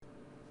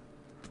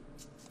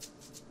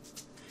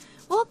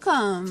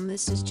Welcome.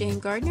 This is Jane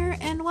Gardner,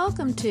 and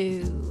welcome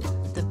to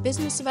the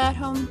Business of At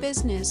Home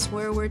Business,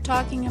 where we're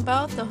talking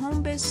about the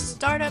Home Biz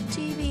Startup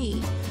TV,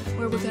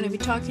 where we're going to be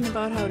talking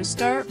about how to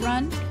start,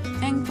 run,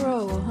 and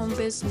grow a home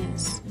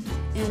business.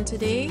 And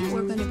today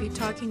we're going to be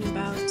talking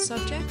about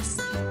subjects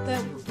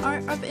that are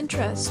of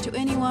interest to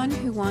anyone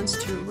who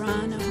wants to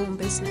run a home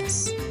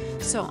business.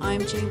 So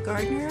I'm Jane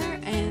Gardner,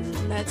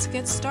 and let's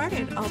get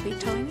started. I'll be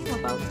telling you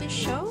about this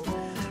show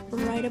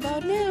right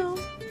about now.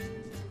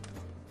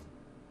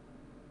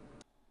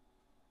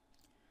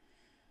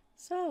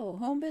 So,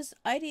 home biz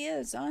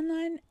ideas,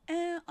 online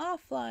and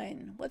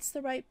offline. What's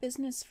the right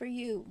business for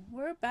you?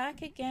 We're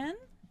back again.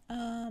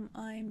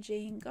 I'm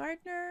Jane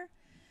Gardner.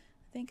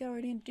 I think I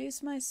already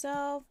introduced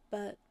myself,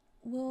 but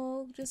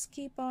we'll just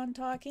keep on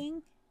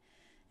talking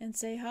and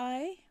say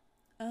hi.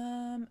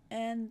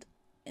 And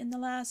in the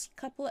last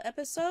couple of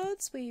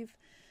episodes, we've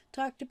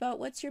talked about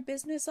what's your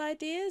business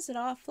idea. Is it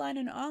offline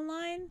and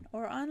online,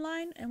 or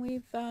online? And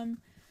we've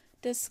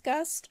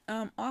discussed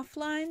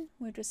offline.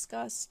 We've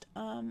discussed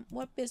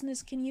what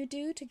business can you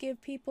do to give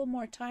people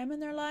more time in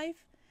their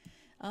life,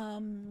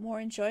 more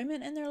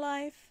enjoyment in their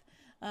life,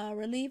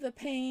 relieve a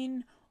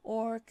pain,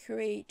 or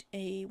create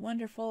a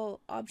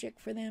wonderful object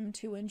for them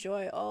to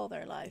enjoy all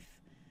their life.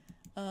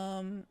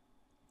 An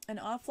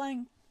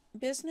offline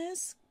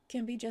business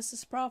can be just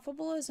as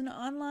profitable as an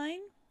online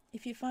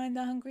if you find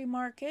the hungry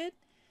market.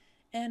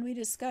 And we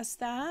discussed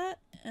that,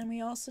 and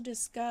we also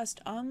discussed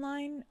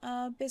online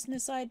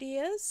business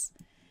ideas.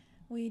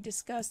 We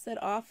discussed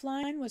that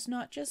offline was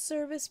not just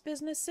service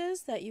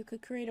businesses, that you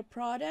could create a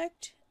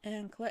product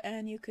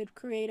and you could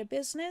create a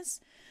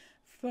business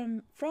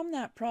from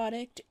that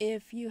product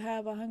if you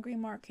have a hungry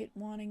market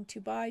wanting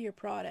to buy your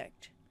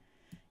product.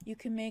 You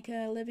can make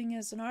a living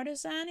as an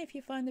artisan if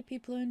you find the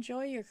people who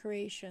enjoy your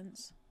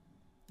creations.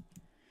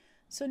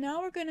 So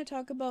now we're going to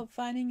talk about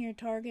finding your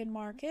target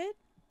market.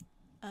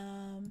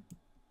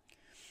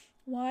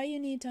 Why you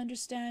need to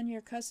understand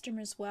your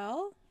customers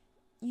well.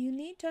 You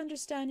need to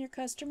understand your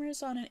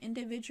customers on an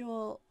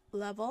individual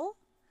level.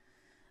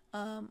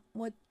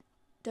 What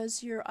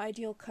does your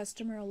ideal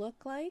customer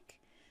look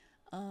like?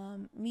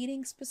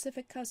 Meeting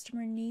specific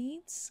customer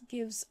needs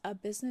gives a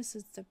business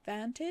its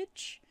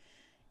advantage.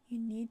 You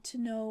need to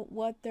know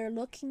what they're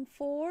looking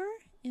for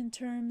in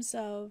terms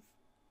of,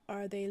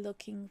 are they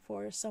looking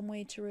for some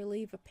way to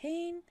relieve a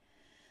pain?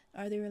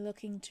 Are they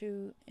looking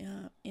to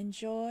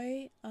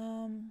enjoy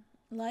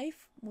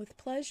life with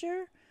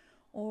pleasure,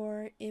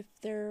 or if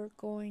they're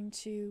going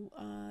to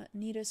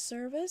need a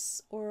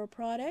service or a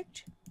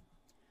product.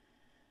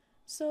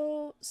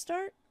 So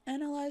start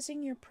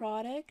analyzing your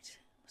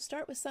product.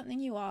 Start with something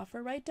you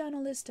offer. Write down a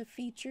list of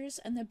features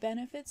and the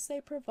benefits they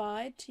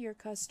provide to your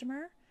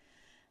customer.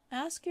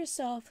 Ask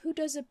yourself, who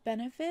does it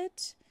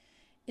benefit?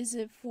 Is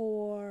it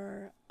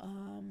for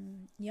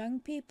young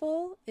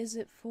people? Is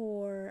it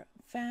for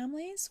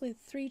families with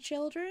 3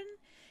 children?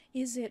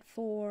 Is it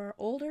for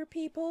older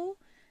people?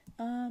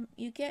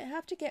 You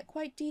have to get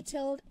quite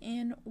detailed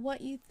in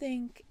what you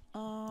think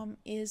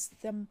is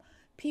the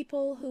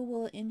people who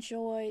will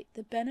enjoy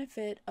the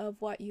benefit of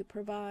what you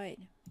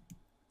provide.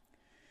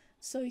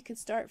 So you could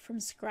start from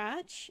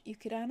scratch. You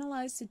could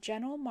analyze the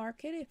general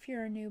market if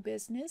you're a new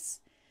business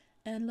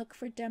and look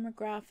for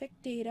demographic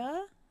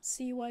data.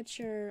 See what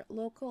your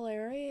local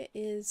area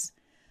is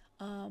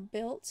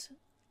built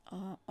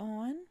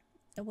on,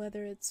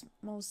 whether it's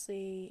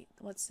mostly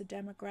what's the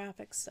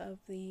demographics of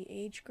the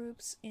age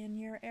groups in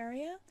your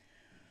area.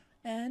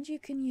 And you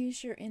can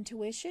use your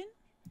intuition.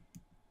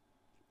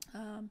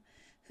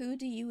 Who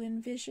do you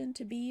envision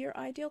to be your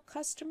ideal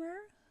customer?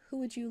 Who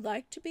would you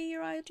like to be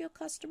your ideal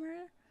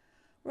customer?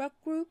 What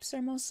groups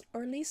are most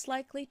or least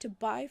likely to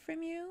buy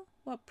from you?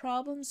 What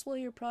problems will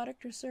your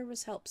product or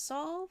service help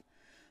solve?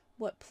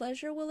 What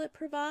pleasure will it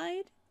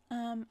provide?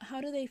 How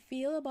do they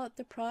feel about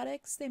the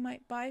products they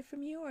might buy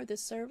from you or the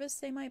service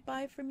they might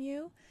buy from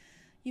you?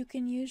 You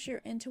can use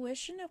your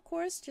intuition, of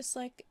course, just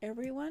like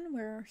everyone.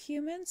 We're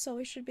human, so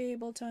we should be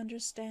able to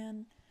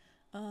understand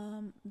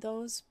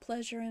those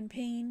pleasure and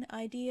pain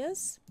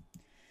ideas.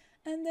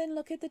 And then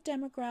look at the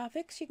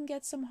demographics. You can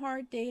get some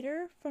hard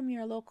data from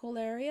your local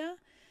area.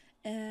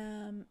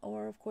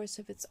 Or, of course,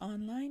 if it's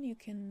online, you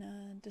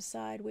can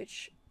decide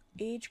which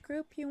age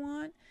group you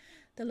want.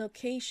 The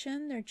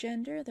location, their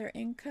gender, their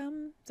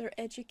income, their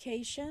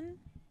education.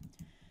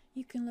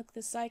 You can look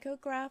the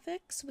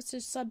psychographics, which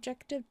is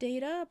subjective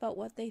data about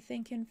what they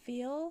think and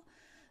feel.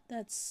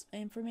 That's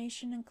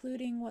information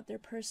including what their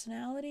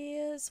personality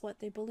is,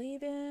 what they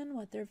believe in,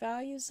 what their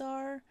values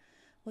are,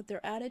 what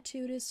their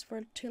attitude is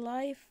to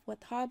life,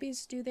 what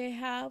hobbies do they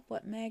have,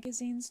 what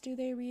magazines do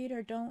they read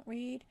or don't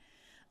read.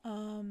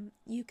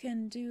 You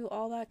can do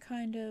all that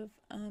kind of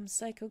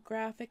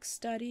psychographic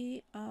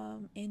study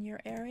in your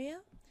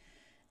area.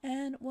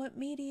 And what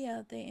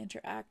media they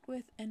interact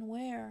with and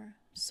where.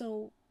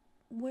 So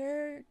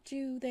where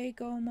do they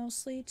go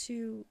mostly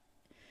to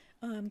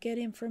get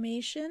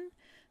information?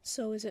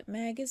 So is it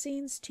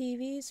magazines,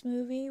 TVs,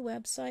 movie,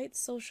 websites,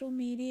 social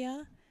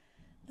media?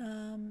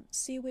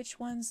 See which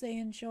ones they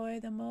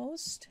enjoy the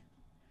most.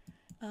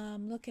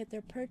 Look at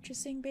their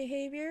purchasing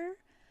behavior.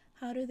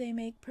 How do they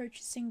make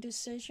purchasing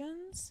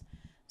decisions?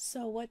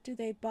 So what do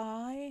they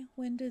buy?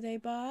 When do they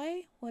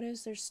buy? What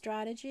is their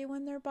strategy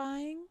when they're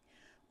buying?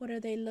 What are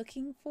they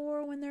looking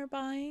for when they're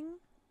buying?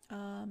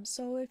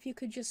 So if you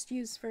could just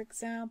use, for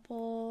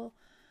example,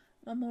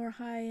 a more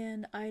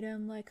high-end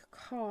item like a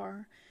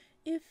car,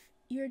 if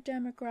your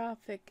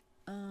demographic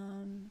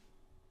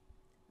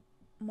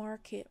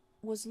market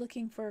was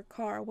looking for a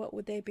car, what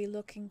would they be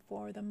looking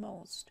for the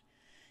most?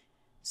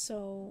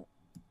 So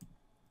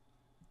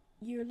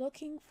you're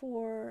looking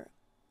for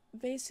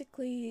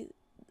basically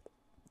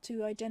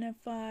to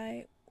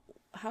identify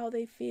how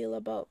they feel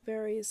about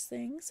various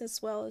things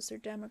as well as their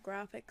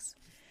demographics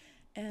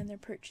and their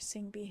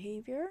purchasing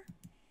behavior.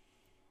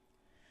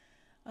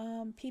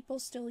 People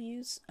still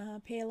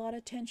pay a lot of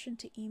attention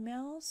to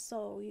emails,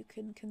 so you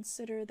can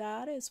consider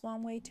that as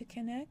one way to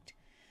connect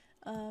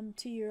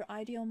to your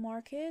ideal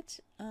market.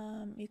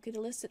 You could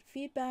elicit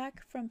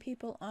feedback from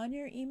people on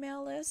your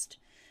email list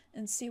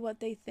and see what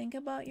they think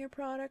about your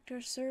product or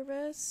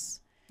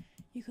service.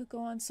 You could go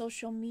on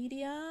social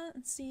media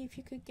and see if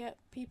you could get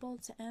people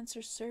to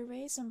answer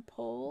surveys and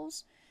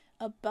polls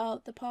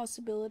about the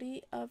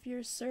possibility of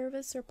your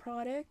service or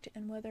product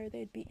and whether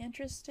they'd be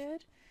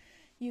interested.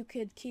 You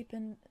could keep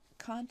in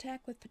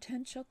contact with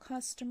potential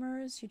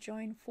customers. You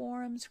join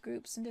forums,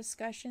 groups, and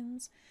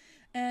discussions.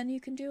 And you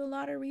can do a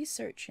lot of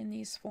research in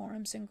these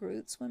forums and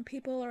groups when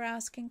people are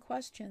asking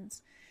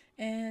questions.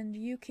 And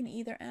you can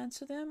either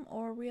answer them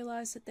or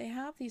realize that they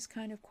have these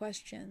kind of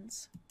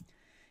questions.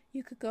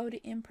 You could go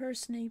to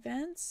in-person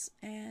events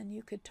and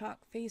you could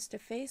talk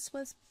face-to-face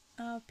with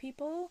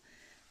people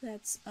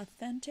that's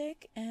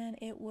authentic, and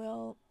it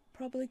will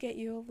probably get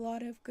you a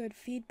lot of good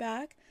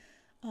feedback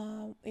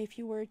if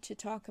you were to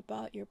talk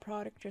about your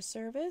product or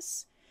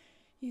service.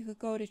 You could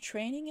go to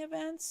training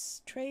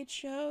events, trade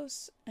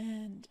shows,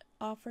 and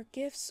offer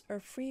gifts or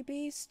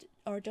freebies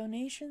or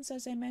donations,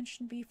 as I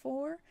mentioned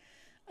before,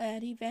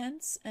 at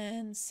events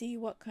and see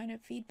what kind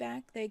of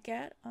feedback they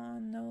get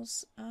on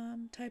those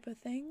type of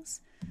things.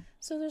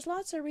 So there's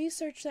lots of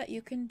research that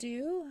you can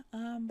do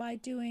by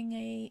doing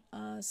a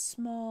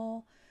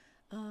small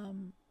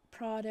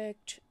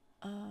product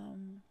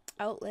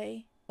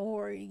outlay,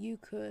 or you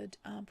could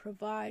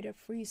provide a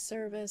free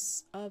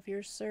service of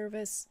your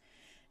service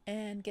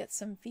and get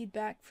some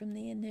feedback from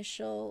the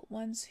initial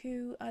ones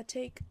who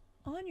take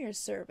on your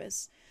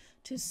service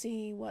to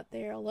see what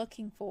they're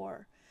looking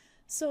for.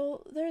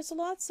 So there's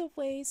lots of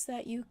ways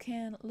that you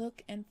can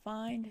look and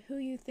find who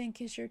you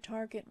think is your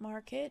target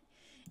market.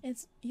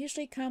 It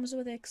usually comes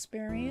with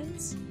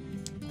experience,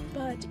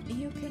 but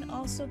you can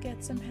also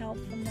get some help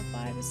from the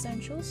 5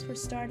 essentials for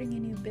starting a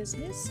new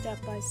business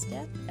step by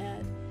step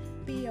at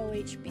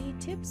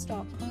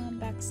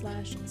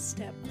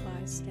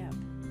bohbtips.com/step-by-step.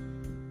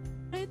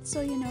 Right,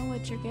 so you know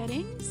what you're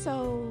getting.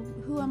 So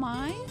who am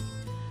I?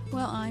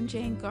 Well, I'm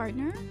Jane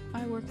Gardner.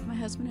 I work with my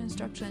husband in an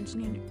structural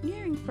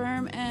engineering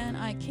firm, and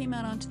I came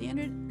out onto the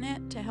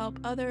internet to help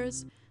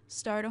others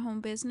start a home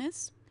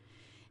business.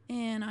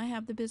 And I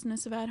have the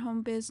Business of At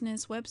Home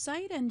Business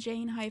website and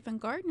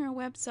Jane-Gardner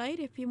website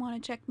if you want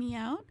to check me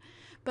out.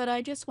 But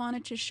I just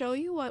wanted to show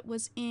you what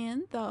was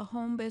in the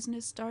Home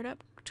Business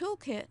Startup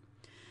Toolkit,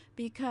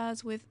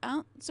 because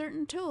without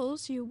certain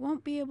tools, you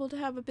won't be able to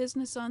have a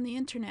business on the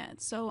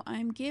internet. So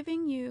I'm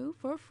giving you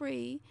for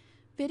free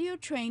video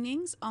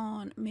trainings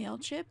on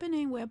MailChimp and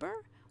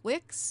Aweber,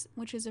 Wix,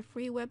 which is a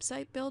free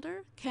website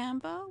builder,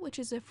 Canva, which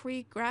is a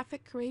free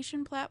graphic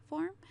creation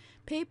platform,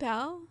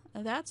 PayPal,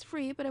 that's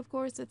free, but of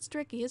course it's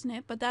tricky, isn't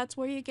it? But that's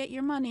where you get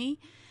your money.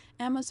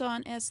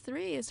 Amazon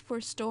S3 is for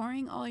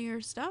storing all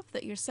your stuff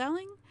that you're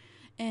selling.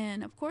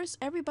 And of course,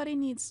 everybody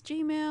needs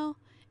Gmail.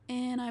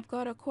 And I've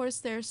got a course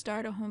there,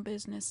 Start a Home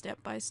Business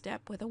Step by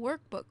Step, with a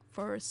workbook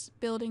for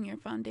building your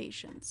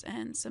foundations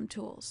and some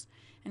tools.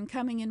 And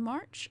coming in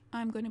March,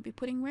 I'm going to be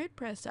putting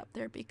WordPress up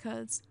there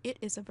because it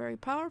is a very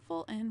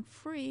powerful and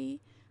free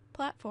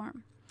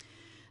platform.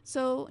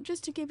 So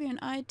just to give you an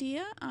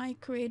idea, I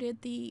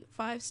created the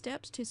 5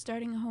 steps to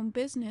starting a home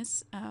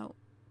business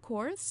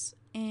course.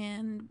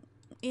 And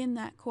in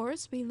that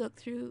course, we look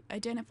through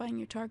identifying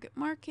your target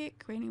market,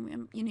 creating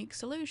a unique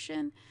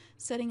solution,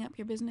 setting up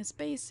your business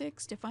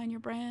basics, define your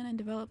brand, and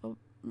develop a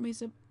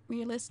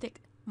realistic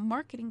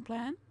marketing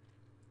plan.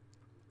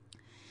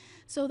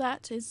 So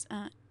that is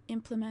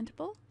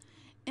implementable.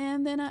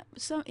 And then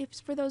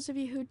for those of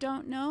you who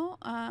don't know,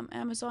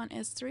 Amazon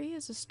S3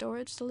 is a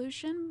storage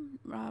solution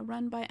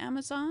run by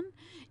Amazon.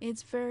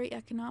 It's very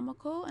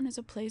economical and is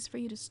a place for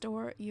you to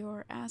store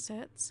your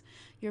assets,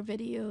 your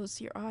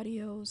videos, your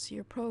audios,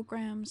 your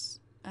programs,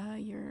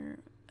 and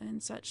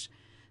such.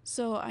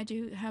 So I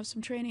do have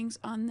some trainings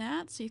on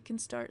that, so you can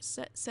start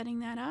setting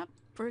that up.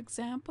 For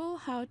example,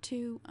 how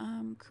to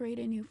create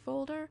a new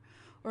folder,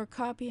 or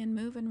copy and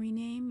move and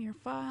rename your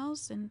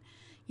files, and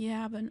you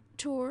have a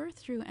tour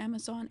through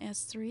Amazon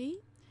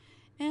S3.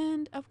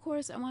 And of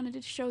course, I wanted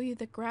to show you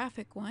the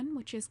graphic one,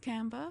 which is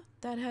Canva.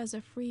 That has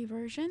a free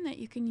version that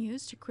you can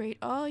use to create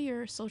all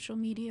your social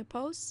media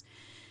posts,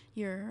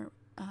 your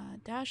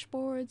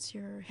dashboards,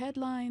 your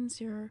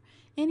headlines, your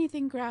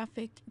anything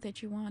graphic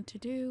that you want to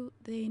do,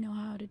 they know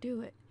how to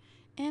do it.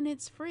 And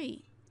it's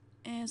free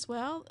as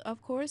well.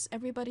 Of course,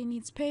 everybody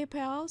needs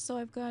PayPal, so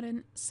I've got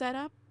a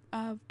setup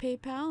of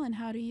PayPal and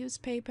how to use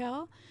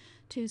PayPal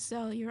to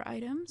sell your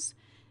items.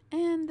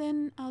 And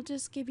then I'll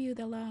just give you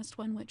the last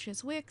one, which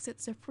is Wix.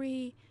 It's a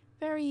free,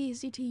 very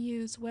easy to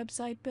use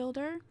website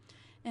builder.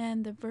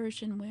 And the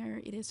version where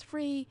it is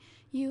free,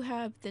 you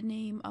have the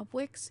name of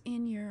Wix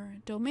in your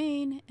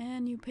domain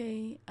and you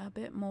pay a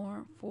bit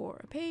more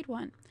for a paid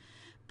one.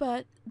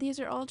 But these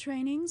are all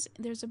trainings.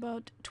 There's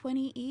about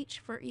 20 each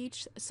for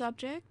each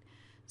subject.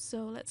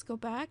 So let's go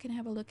back and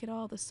have a look at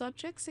all the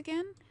subjects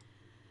again.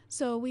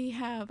 So we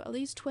have at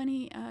least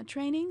 20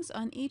 trainings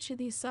on each of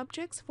these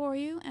subjects for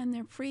you, and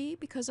they're free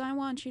because I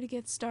want you to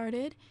get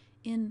started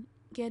in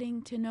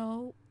getting to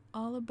know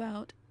all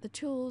about the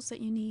tools that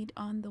you need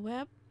on the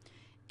web,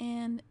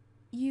 and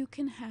you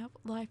can have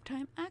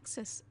lifetime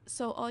access.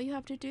 So all you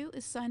have to do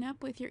is sign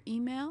up with your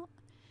email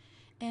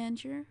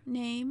and your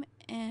name,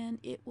 and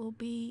it will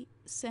be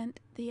sent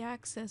the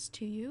access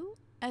to you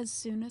as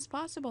soon as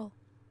possible.